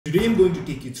Today I'm going to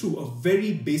take you through a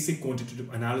very basic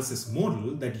quantitative analysis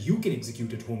model that you can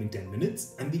execute at home in 10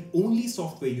 minutes, and the only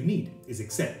software you need is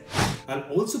Excel. I'll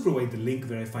also provide the link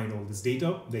where I find all this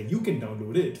data where you can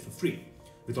download it for free.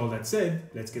 With all that said,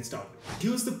 let's get started.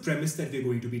 Here's the premise that we're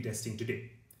going to be testing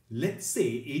today. Let's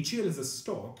say HAL as a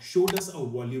stock showed us a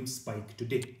volume spike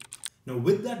today. Now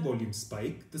with that volume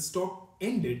spike, the stock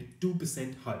ended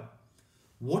 2% higher.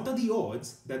 What are the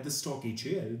odds that the stock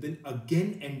HAL will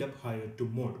again end up higher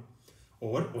tomorrow?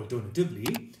 Or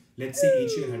alternatively, let's say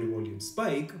HAL had a volume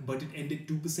spike, but it ended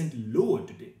 2% lower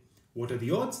today. What are the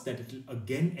odds that it will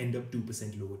again end up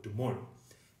 2% lower tomorrow?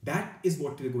 That is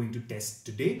what we're going to test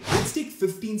today. Let's take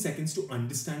 15 seconds to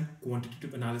understand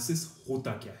quantitative analysis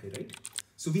hota kya hai, right?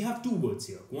 So we have two words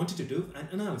here, quantitative and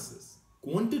analysis.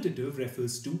 Quantitative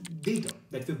refers to data,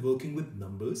 that we're working with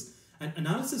numbers, and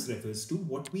analysis refers to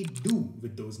what we do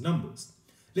with those numbers.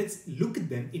 Let's look at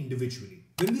them individually.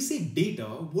 When we say data,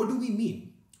 what do we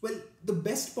mean? Well, the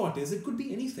best part is it could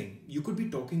be anything. You could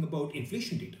be talking about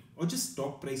inflation data or just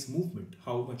stock price movement.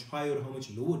 How much higher or how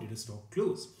much lower did a stock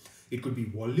close? It could be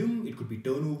volume, it could be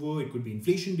turnover, it could be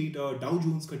inflation data, Dow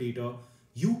Jones ka data.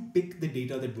 You pick the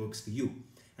data that works for you.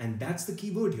 And that's the key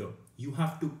word here. You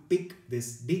have to pick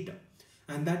this data.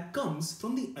 And that comes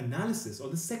from the analysis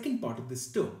or the second part of this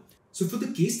term. So for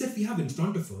the case that we have in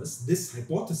front of us, this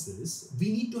hypothesis, we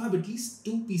need to have at least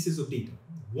two pieces of data.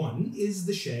 One is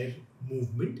the share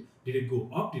movement. Did it go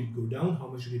up? Did it go down? How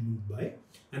much did it move by?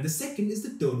 And the second is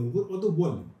the turnover or the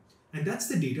volume. And that's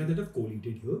the data that I've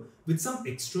collated here with some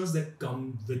extras that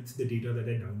come with the data that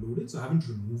I downloaded. So I haven't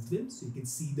removed them. So you can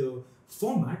see the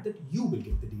format that you will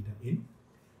get the data in.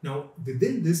 Now,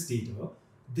 within this data,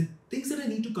 the things that I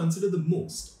need to consider the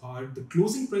most are the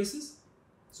closing prices.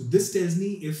 So this tells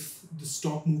me if the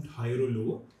stock moved higher or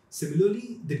lower.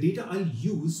 Similarly, the data I'll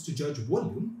use to judge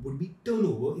volume would be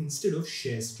turnover instead of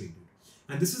shares traded.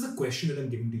 And this is a question that I'm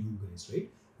giving to you guys, right?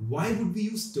 Why would we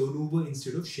use turnover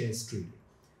instead of shares traded?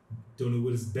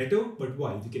 Turnover is better, but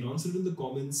why? If you can answer it in the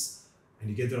comments and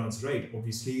you get the answer right,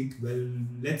 obviously, well,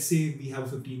 let's say we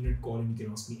have a 15-minute call and you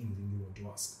can ask me anything you want to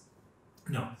ask.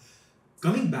 Now,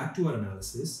 coming back to our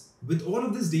analysis, with all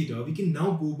of this data, we can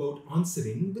now go about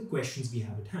answering the questions we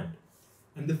have at hand.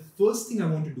 And the first thing I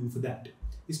want to do for that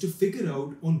is to figure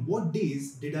out on what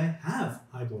days did I have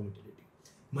high volatility.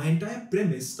 My entire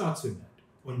premise starts with that.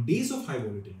 On days of high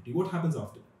volatility, what happens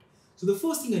after that? So the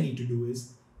first thing I need to do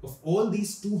is, of all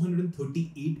these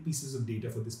 238 pieces of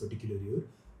data for this particular year,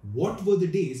 what were the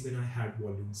days when I had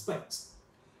volume spikes?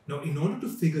 Now, in order to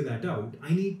figure that out,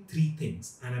 I need three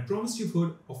things. And I promise you've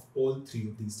heard of all three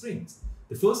of these things.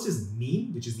 The first is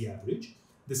mean, which is the average.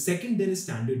 The second then is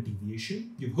standard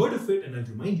deviation. You've heard of it, and I'll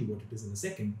remind you what it is in a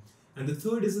second. And the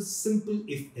third is a simple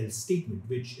if-else statement,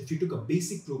 which if you took a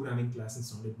basic programming class and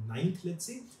started 9th, let's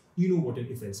say, you know what an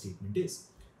if-else statement is.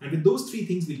 And with those three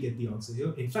things, we'll get the answer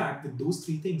here. In fact, with those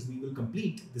three things, we will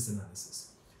complete this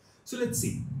analysis. So let's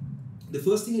see. The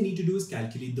first thing I need to do is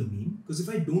calculate the mean, because if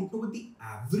I don't know what the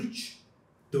average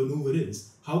turnover is,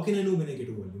 how can I know when I get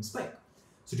a volume spike?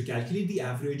 So to calculate the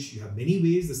average, you have many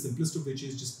ways, the simplest of which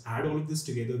is just add all of this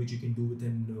together, which you can do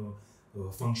within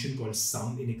a function called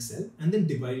sum in Excel, and then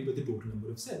divide it by the total number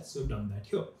of cells. So I've done that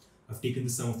here. I've taken the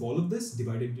sum of all of this,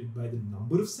 divided it by the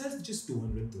number of cells, which is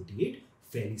 238,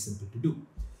 fairly simple to do.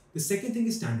 The second thing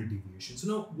is standard deviation. So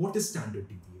now what is standard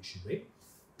deviation, right?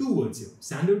 Two words here,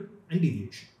 standard and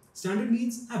deviation. Standard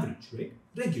means average, right?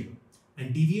 Regular.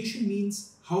 And deviation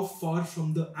means how far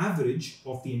from the average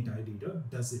of the entire data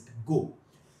does it go.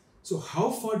 So how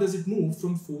far does it move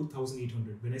from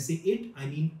 4,800? When I say it, I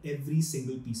mean every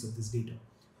single piece of this data.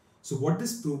 So what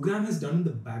this program has done in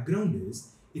the background is,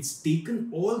 it's taken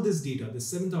all this data, the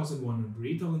 7,100,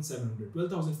 8,700,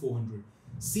 12,400,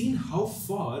 seen how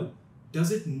far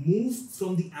does it move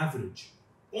from the average,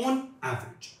 on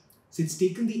average. So it's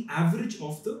taken the average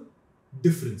of the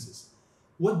differences.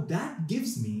 What that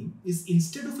gives me is,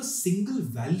 instead of a single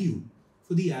value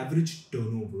for the average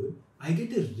turnover, I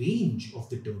get a range of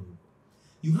the turnover.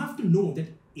 You have to know that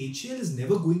HAL is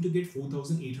never going to get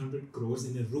 4,800 crores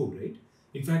in a row, right?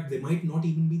 In fact, there might not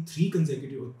even be three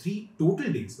consecutive or three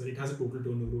total days where it has a total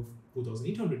turnover of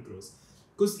 4,800 crores.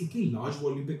 Because it's large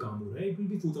volume pe kaam ho raha hai, it will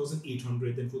be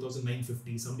 4,800, then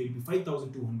 4,950, someday it will be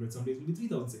 5,200, some days it will be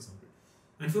 3,600.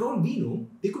 And for all we know,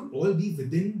 they could all be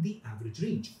within the average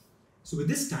range. So with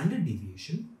this standard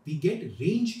deviation, we get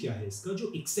range kya hai iska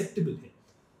jo acceptable hai.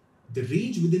 The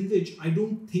range within which I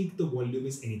don't think the volume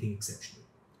is anything exceptional.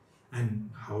 And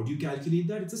how do you calculate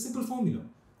that? It's a simple formula.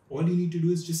 All you need to do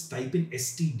is just type in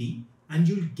STD and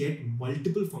you'll get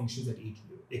multiple functions that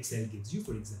Excel gives you.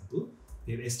 For example,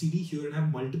 We have STD here and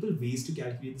have multiple ways to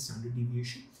calculate the standard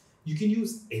deviation. You can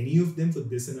use any of them for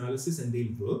this analysis and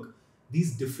they'll work.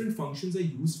 These different functions are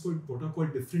used for what are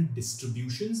called different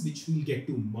distributions, which we'll get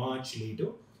to much later.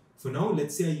 For now,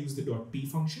 let's say I use the .p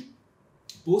function.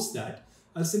 Post that,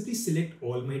 I'll simply select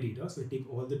all my data. So I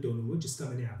take all the turnover, jiska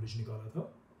maine average nikala tha,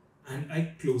 and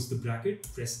I close the bracket,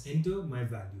 press enter, my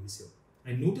value is here.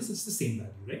 And notice it's the same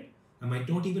value, right? I might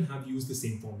not even have used the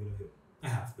same formula here. I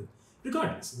have, but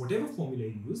regardless, whatever formula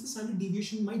you use, the standard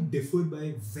deviation might differ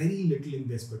by very little in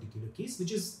this particular case,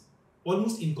 which is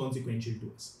almost inconsequential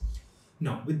to us.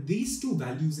 Now, with these two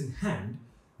values in hand,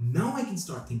 now I can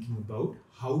start thinking about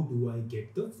how do I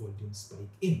get the volume spike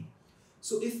in.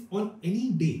 So if on any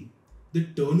day, the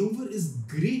turnover is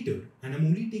greater, and I'm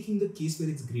only taking the case where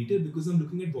it's greater because I'm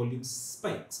looking at volume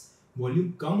spikes.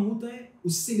 Volume कम होता है,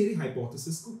 उससे मेरे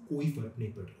hypothesis को कोई फर्क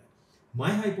नहीं पड़ रहा है.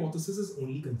 My hypothesis is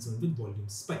only concerned with volume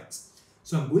spikes.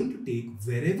 So I'm going to take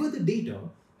wherever the data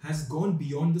has gone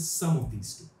beyond the sum of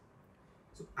these two.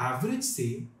 So average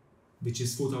say, which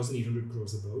is 4,800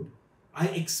 crores about, I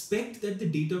expect that the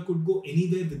data could go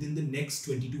anywhere within the next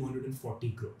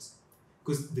 2,240 crores.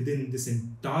 Because within this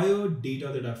entire data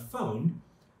that I've found,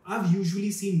 I've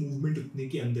usually seen movement utne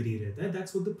ke andar hi rehta hai.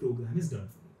 That's what the program has done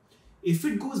for me. If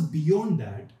it goes beyond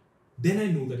that, then I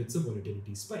know that it's a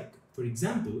volatility spike. For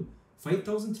example,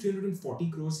 5,340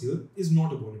 crores here is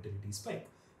not a volatility spike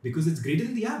because it's greater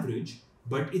than the average,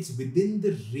 but it's within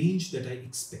the range that I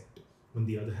expect. On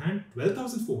the other hand,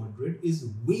 12,400 is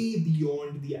way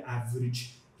beyond the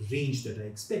average range that I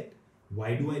expect.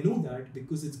 Why do I know that?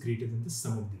 Because it's greater than the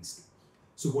sum of these two.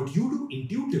 So what you do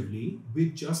intuitively,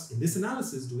 we're just in this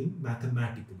analysis doing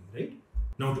mathematically, right?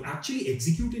 Now to actually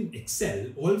execute in Excel,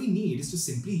 all we need is to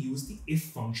simply use the if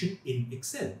function in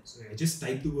Excel. So I just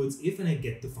type the words if and I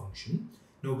get the function.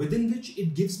 Now within which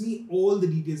it gives me all the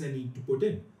details I need to put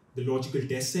in. The logical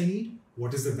tests I need,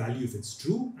 what is the value if it's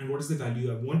true, and what is the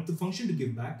value I want the function to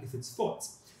give back if it's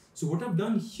false. So what I've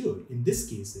done here in this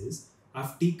case is,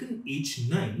 I've taken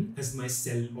H9 as my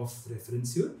cell of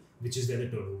reference here, which is where the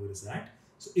turnover is at.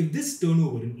 So if this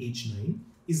turnover in H9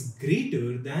 is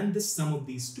greater than the sum of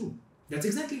these two, that's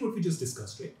exactly what we just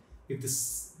discussed, right? If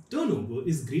this turnover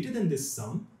is greater than this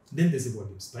sum, then there's a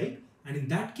volume spike. And in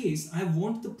that case, I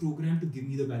want the program to give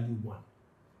me the value 1.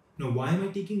 Now, why am I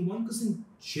taking 1? Because in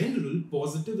general,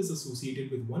 positive is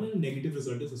associated with 1 and a negative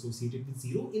result is associated with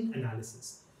 0 in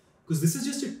analysis. Because this is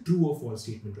just a true or false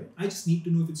statement, right? I just need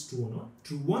to know if it's true or not.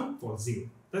 True 1, false 0.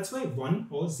 That's why 1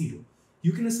 or 0.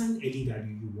 You can assign any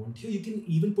value you want here. You can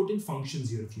even put in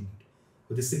functions here if you need.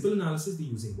 For this simple analysis, we're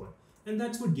using 1. And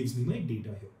that's what gives me my data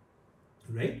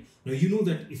here, right? Now, you know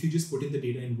that if you just put in the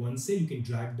data in one cell, you can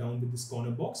drag down with this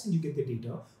corner box and you get the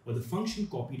data or the function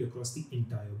copied across the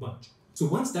entire bunch. So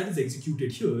once that is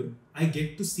executed here, I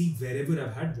get to see wherever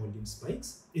I've had volume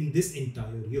spikes in this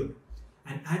entire year.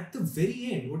 And at the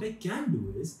very end, what I can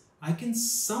do is I can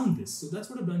sum this. So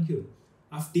that's what I've done here.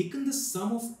 I've taken the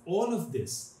sum of all of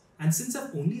this. And since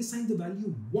I've only assigned the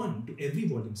value 1 to every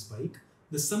volume spike,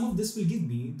 the sum of this will give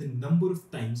me the number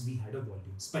of times we had a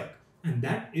volume spike. And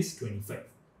that is 25.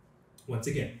 Once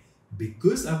again,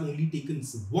 because I've only taken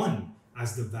 1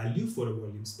 as the value for a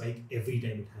volume spike every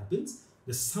time it happens,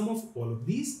 the sum of all of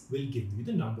these will give you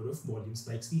the number of volume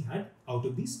spikes we had out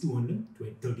of these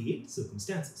 238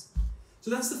 circumstances. So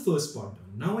that's the first part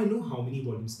done. Now I know how many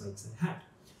volume spikes I had.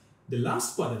 The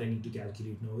last part that I need to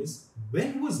calculate now is,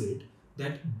 when was it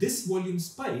that this volume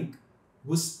spike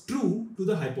was true to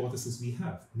the hypothesis we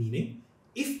have? Meaning,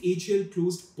 if HL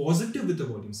closed positive with a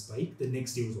volume spike, the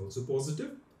next day was also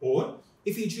positive, or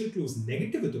if HL closed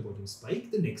negative with a volume spike,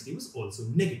 the next day was also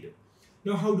negative.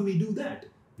 Now, how do we do that?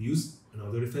 We use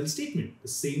another if else statement, the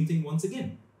same thing once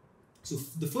again. So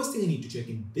the first thing I need to check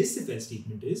in this if else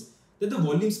statement is that the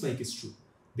volume spike is true.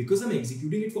 Because I'm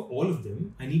executing it for all of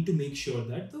them, I need to make sure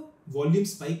that the volume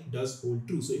spike does hold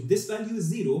true. So if this value is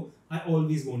 0, I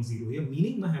always want 0 here,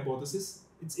 meaning my hypothesis,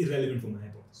 it's irrelevant for my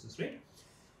hypothesis, right?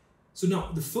 So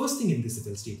now the first thing in this if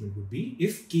else statement would be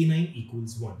if K9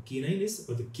 equals 1. K9 is,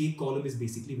 or the K column is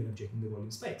basically when I'm checking the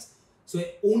volume spikes. So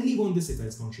I only want this if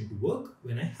else function to work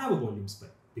when I have a volume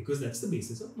spike, because that's the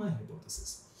basis of my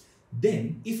hypothesis.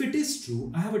 Then if it is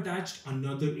true, I have attached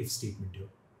another if statement here,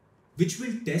 which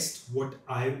will test what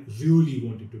I really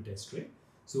wanted to test, right?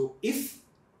 So if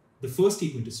the first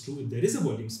statement is true, if there is a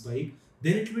volume spike,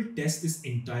 then it will test this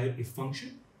entire if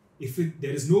function. If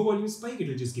there is no volume spike, it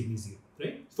will just give me 0,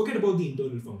 right? Forget about the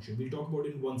internal function. We'll talk about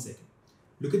it in 1 second.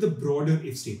 Look at the broader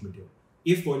if statement here.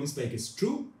 If volume spike is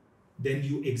true, then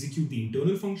you execute the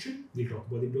internal function. We'll talk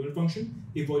about the internal function.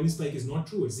 If volume spike is not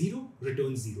true or 0,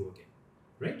 return 0 again,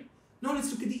 right? Now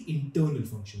let's look at the internal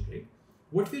function, right?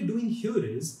 what we're doing here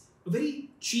is a very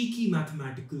cheeky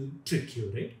mathematical trick here,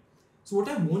 right? So what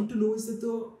I want to know is that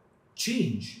the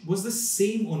change was the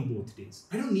same on both days.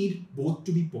 I don't need both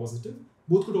to be positive.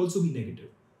 Both could also be negative.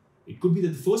 It could be that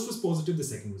the first was positive, the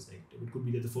second was negative. It could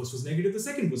be that the first was negative, the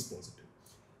second was positive.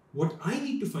 What I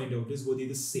need to find out is were they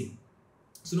the same?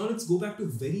 So now let's go back to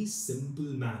very simple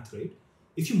math, right?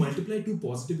 If you multiply two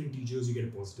positive integers, you get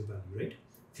a positive value, right?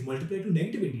 If you multiply two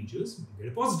negative integers, you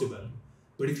get a positive value.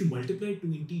 But if you multiply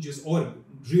two integers or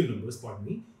real numbers, pardon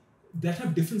me, that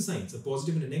have different signs, a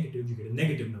positive and a negative, you get a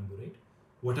negative number, right?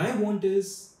 What I want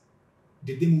is,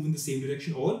 did they move in the same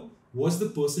direction, or was the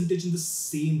percentage in the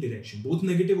same direction, both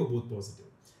negative or both positive?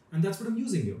 And that's what I'm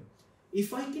using here.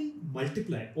 If I can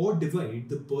multiply or divide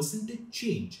the percentage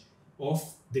change of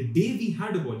the day we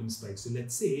had a volume spike, so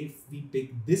let's say if we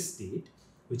pick this date,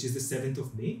 which is the 7th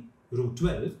of May, row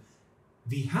 12,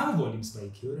 we have a volume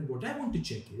spike here, and what I want to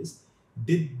check is,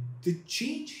 did the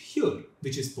change here,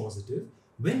 which is positive,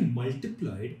 when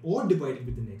multiplied or divided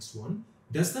with the next one,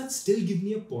 does that still give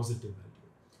me a positive value?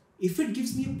 If it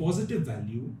gives me a positive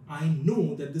value, I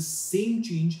know that the same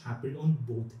change happened on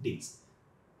both days,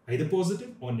 either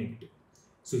positive or negative.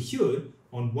 So here,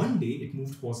 on one day, it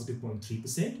moved positive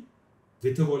 0.3%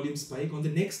 with a volume spike. On the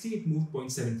next day, it moved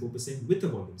 0.74% with a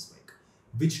volume spike,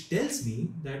 which tells me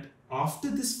that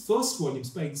after this first volume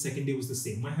spike, the second day was the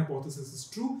same. My hypothesis is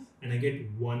true, and I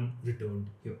get 1 returned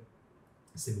here.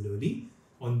 Similarly,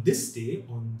 on this day,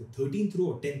 on the 13th row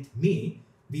or 10th May,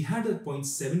 we had a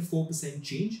 0.74%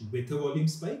 change with a volume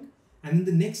spike. And then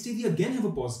the next day, we again have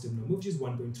a positive number, which is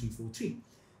 1.343.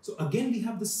 So again, we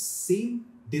have the same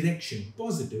direction,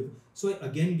 positive. So I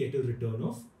again get a return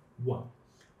of 1.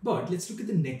 But let's look at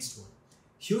the next one.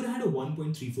 Here I had a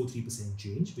 1.343%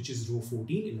 change, which is row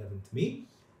 14, 11th May.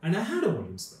 And I had a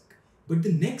volume spike. But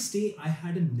the next day, I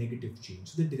had a negative change.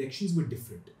 So the directions were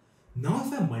different. Now,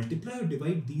 if I multiply or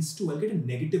divide these two, I'll get a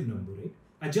negative number, right?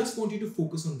 I just want you to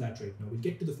focus on that right now. We'll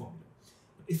get to the formula.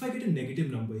 If I get a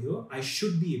negative number here, I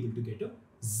should be able to get a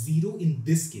 0 in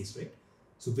this case, right?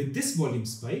 So with this volume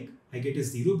spike, I get a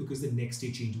 0 because the next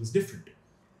day change was different.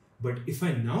 But if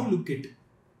I now look at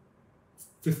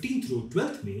 15th row,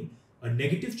 12th May, a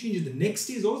negative change in the next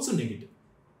day is also negative.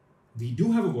 We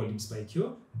do have a volume spike here.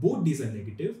 Both days are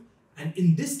negative. And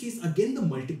in this case, again, the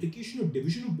multiplication or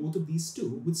division of both of these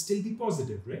two would still be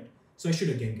positive, right? So I should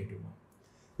again get a 1.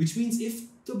 Which means if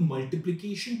the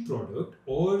multiplication product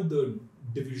or the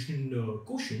division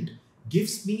quotient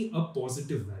gives me a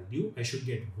positive value, I should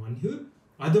get 1 here.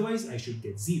 Otherwise, I should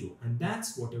get 0. And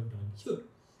that's what I've done here.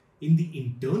 In the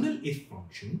internal if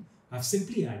function, I've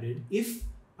simply added if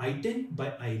I10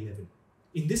 by I11.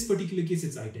 In this particular case,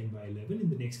 it's I10 by 11. In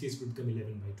the next case, it would become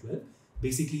 11 by 12.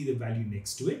 Basically, the value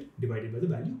next to it divided by the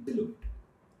value below it.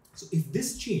 So if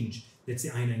this change, let's say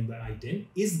I9 by I10,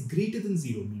 is greater than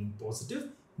 0, meaning positive,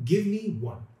 give me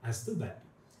 1 as the value.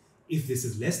 If this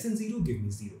is less than 0, give me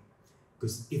 0.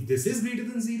 Because if this is greater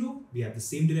than 0, we have the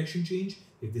same direction change.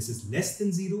 If this is less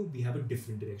than 0, we have a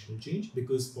different directional change,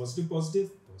 because positive, positive,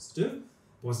 positive,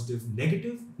 positive,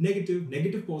 negative, negative,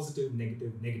 negative, positive,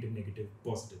 negative, negative, negative,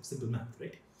 positive. Simple math,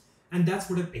 right? And that's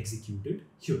what I've executed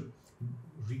here.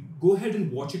 Go ahead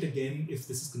and watch it again if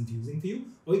this is confusing for you,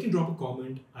 or you can drop a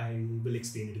comment. I will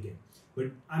explain it again.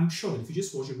 But I'm sure that if you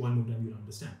just watch it one more time, you'll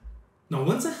understand. Now,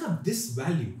 once I have this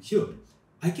value here,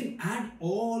 I can add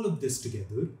all of this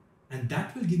together, and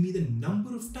that will give me the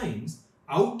number of times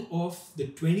out of the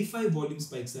 25 volume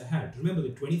spikes I had. Remember the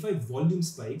 25 volume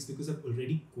spikes, because I've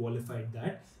already qualified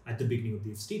that at the beginning of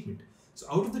the if statement. So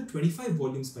out of the 25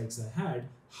 volume spikes I had,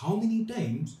 how many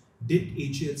times did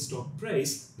HAL stock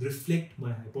price reflect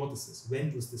my hypothesis?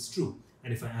 When was this true?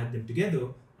 And if I add them together,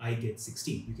 I get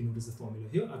 16. You can notice the formula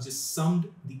here. I've just summed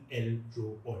the L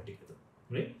row altogether,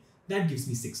 right? That gives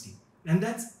me 16. And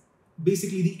that's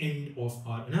basically the end of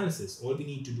our analysis. All we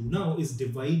need to do now is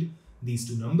divide these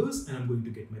two numbers, and I'm going to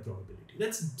get my probability.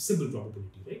 That's simple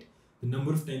probability, right? The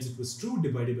number of times it was true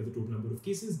divided by the total number of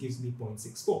cases gives me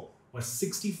 0.64, or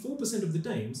 64% of the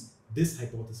times this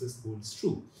hypothesis holds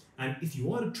true. And if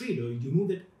you are a trader, you know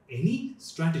that any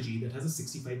strategy that has a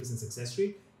 65% success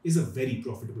rate is a very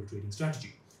profitable trading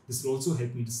strategy. This will also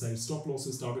help me decide stop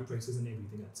losses, target prices, and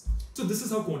everything else. So this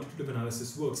is how quantitative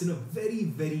analysis works in a very,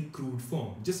 very crude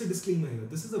form. Just a disclaimer here,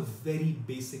 this is a very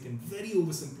basic and very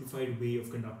oversimplified way of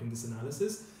conducting this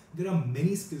analysis. There are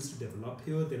many skills to develop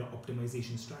here. There are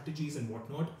optimization strategies and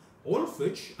whatnot, all of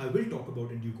which I will talk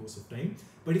about in due course of time.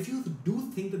 But if you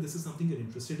do think that this is something you're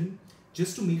interested in,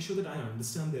 just to make sure that I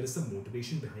understand there is some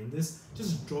motivation behind this,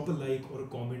 just drop a like or a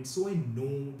comment so I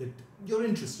know that you're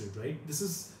interested, right? This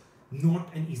is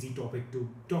not an easy topic to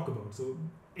talk about. So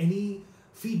any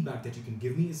feedback that you can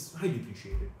give me is highly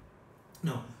appreciated.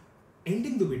 Now,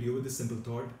 ending the video with this simple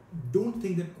thought, don't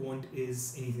think that quant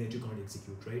is anything that you can't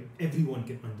execute, right? Everyone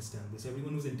can understand this.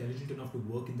 Everyone who's intelligent enough to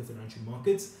work in the financial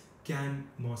markets can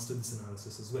master this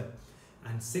analysis as well.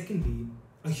 And secondly,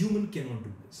 a human cannot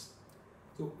do this.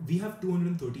 So we have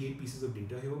 238 pieces of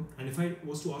data here, and if I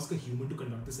was to ask a human to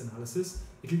conduct this analysis,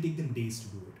 it will take them days to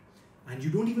do it. And you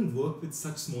don't even work with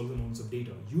such small amounts of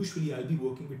data. Usually I'll be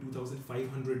working with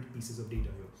 2,500 pieces of data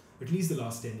here, at least the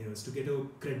last 10 years, to get a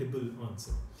credible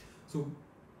answer. So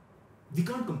we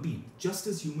can't compete. Just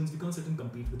as humans, we can't sit and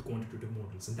compete with quantitative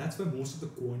models. And that's why most of the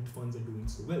quant funds are doing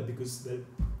so well, because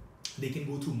they can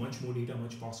go through much more data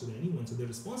much faster than anyone, so their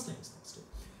response time is faster.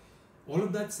 All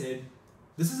of that said,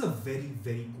 this is a very,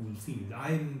 very cool field.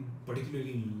 I'm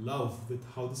particularly in love with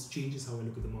how this changes how I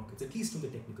look at the markets, at least from the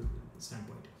technical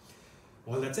standpoint.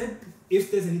 All that said,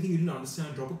 if there's anything you didn't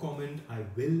understand, drop a comment. I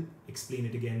will explain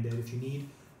it again there if you need.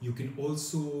 You can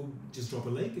also just drop a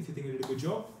like if you think I did a good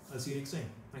job. I'll see you next time.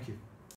 Thank you.